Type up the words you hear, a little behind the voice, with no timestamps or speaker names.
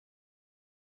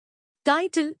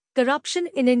Title: Corruption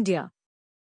in India.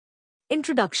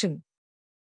 Introduction.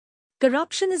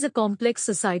 Corruption is a complex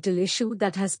societal issue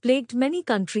that has plagued many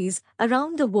countries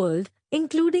around the world,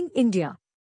 including India.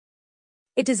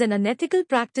 It is an unethical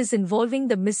practice involving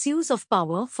the misuse of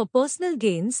power for personal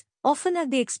gains, often at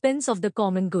the expense of the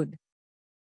common good.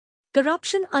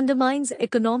 Corruption undermines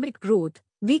economic growth,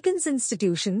 weakens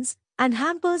institutions, and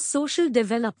hampers social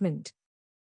development.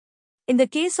 In the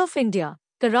case of India,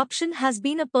 corruption has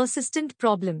been a persistent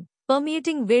problem,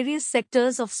 permeating various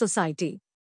sectors of society.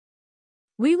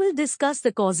 We will discuss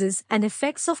the causes and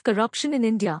effects of corruption in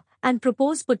India and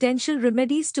propose potential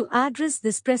remedies to address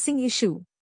this pressing issue.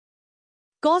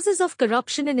 Causes of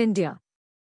corruption in India.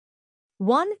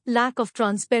 1. Lack of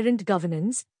transparent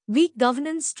governance. Weak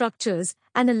governance structures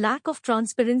and a lack of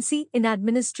transparency in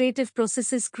administrative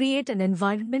processes create an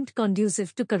environment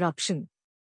conducive to corruption.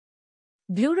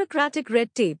 Bureaucratic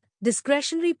red tape,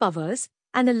 discretionary powers,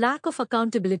 and a lack of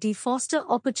accountability foster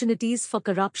opportunities for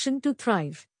corruption to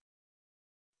thrive.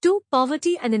 2.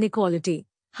 Poverty and inequality.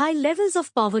 High levels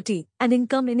of poverty and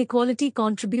income inequality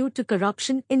contribute to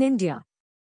corruption in India.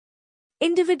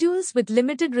 Individuals with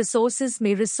limited resources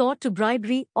may resort to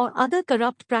bribery or other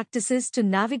corrupt practices to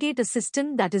navigate a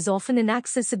system that is often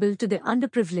inaccessible to the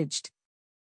underprivileged.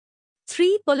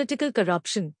 3. Political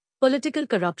corruption. Political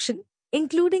corruption,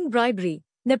 including bribery,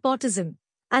 nepotism,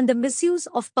 and the misuse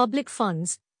of public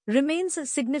funds, remains a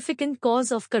significant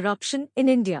cause of corruption in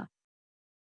India.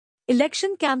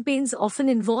 Election campaigns often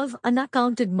involve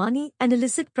unaccounted money and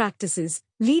illicit practices,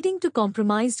 leading to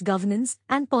compromised governance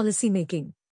and policy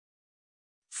making.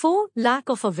 4. Lack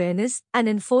of awareness and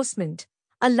enforcement.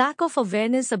 A lack of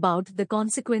awareness about the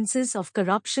consequences of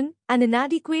corruption and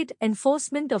inadequate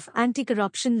enforcement of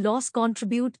anti-corruption laws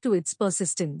contribute to its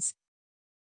persistence.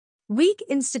 Weak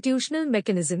institutional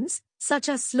mechanisms, such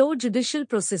as slow judicial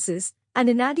processes and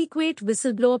inadequate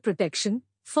whistleblower protection,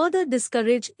 further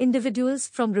discourage individuals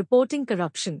from reporting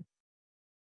corruption.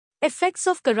 Effects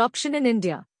of corruption in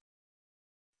India.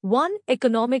 1.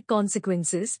 Economic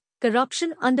consequences.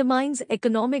 Corruption undermines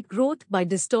economic growth by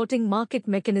distorting market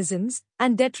mechanisms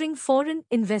and deterring foreign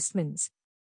investments.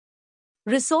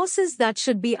 Resources that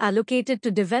should be allocated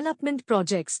to development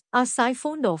projects are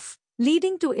siphoned off,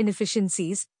 leading to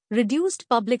inefficiencies, reduced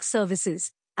public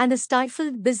services, and a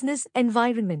stifled business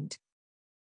environment.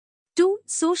 2.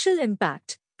 Social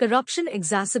impact. Corruption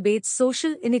exacerbates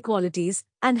social inequalities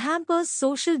and hampers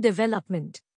social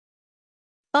development.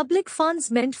 Public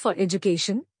funds meant for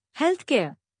education,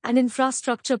 healthcare, and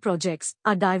infrastructure projects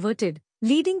are diverted,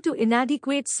 leading to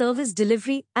inadequate service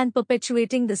delivery and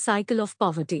perpetuating the cycle of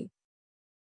poverty.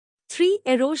 3.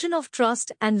 Erosion of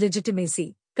trust and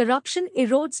legitimacy. Corruption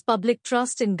erodes public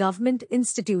trust in government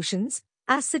institutions,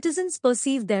 as citizens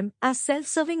perceive them as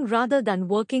self-serving rather than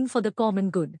working for the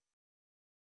common good.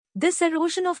 This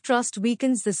erosion of trust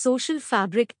weakens the social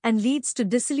fabric and leads to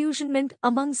disillusionment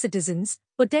among citizens,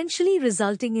 potentially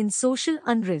resulting in social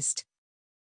unrest.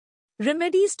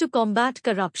 Remedies to combat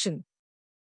corruption.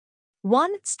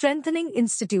 1. Strengthening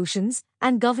institutions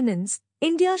and governance.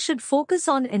 India should focus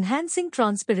on enhancing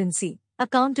transparency,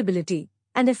 accountability,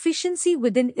 and efficiency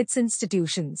within its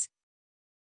institutions.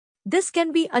 This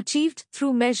can be achieved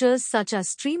through measures such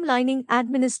as streamlining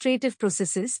administrative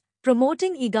processes,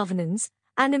 promoting e-governance,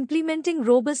 and implementing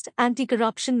robust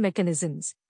anti-corruption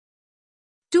mechanisms.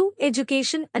 2.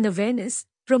 Education and awareness.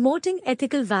 Promoting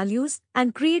ethical values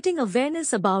and creating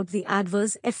awareness about the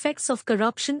adverse effects of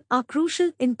corruption are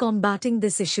crucial in combating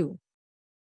this issue.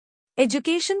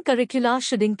 Education curricula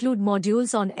should include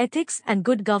modules on ethics and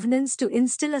good governance to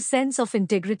instill a sense of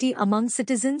integrity among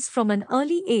citizens from an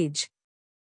early age.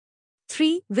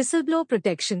 3. Whistleblower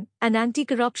protection and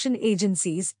anti-corruption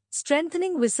agencies.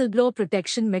 Strengthening whistleblower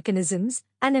protection mechanisms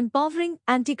and empowering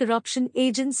anti-corruption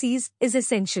agencies is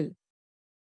essential.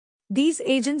 These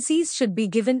agencies should be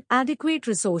given adequate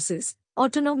resources,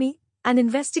 autonomy, and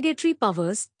investigatory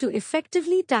powers to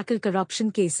effectively tackle corruption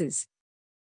cases.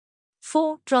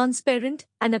 4. Transparent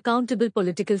and accountable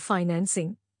political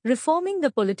financing. Reforming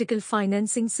the political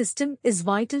financing system is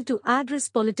vital to address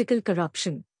political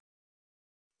corruption.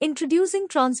 Introducing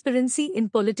transparency in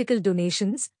political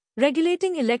donations,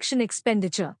 regulating election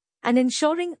expenditure, and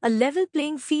ensuring a level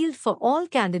playing field for all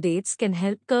candidates can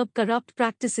help curb corrupt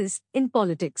practices in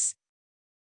politics.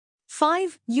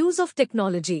 5. Use of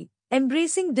technology.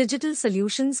 Embracing digital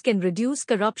solutions can reduce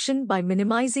corruption by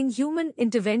minimizing human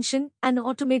intervention and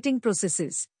automating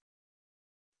processes.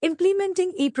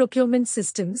 Implementing e-procurement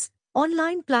systems,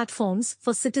 online platforms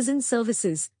for citizen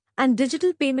services, and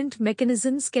digital payment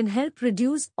mechanisms can help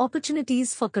reduce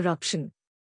opportunities for corruption.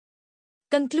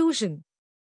 Conclusion.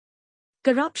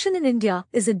 Corruption in India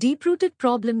is a deep-rooted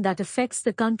problem that affects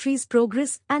the country's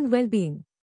progress and well-being.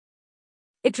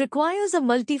 It requires a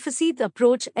multifaceted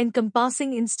approach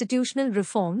encompassing institutional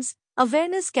reforms,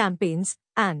 awareness campaigns,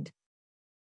 and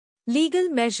legal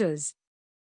measures.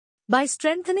 By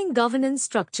strengthening governance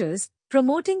structures,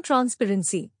 promoting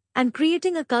transparency, and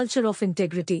creating a culture of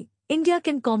integrity, India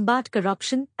can combat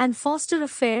corruption and foster a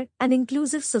fair and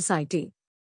inclusive society.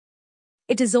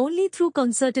 It is only through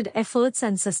concerted efforts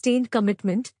and sustained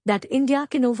commitment that India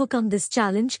can overcome this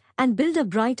challenge and build a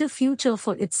brighter future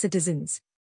for its citizens.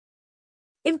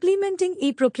 Implementing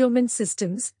e-procurement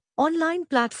systems, online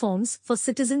platforms for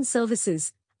citizen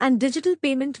services, and digital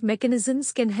payment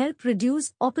mechanisms can help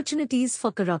reduce opportunities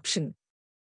for corruption.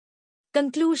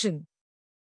 Conclusion: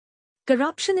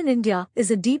 corruption in India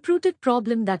is a deep-rooted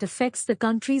problem that affects the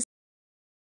country's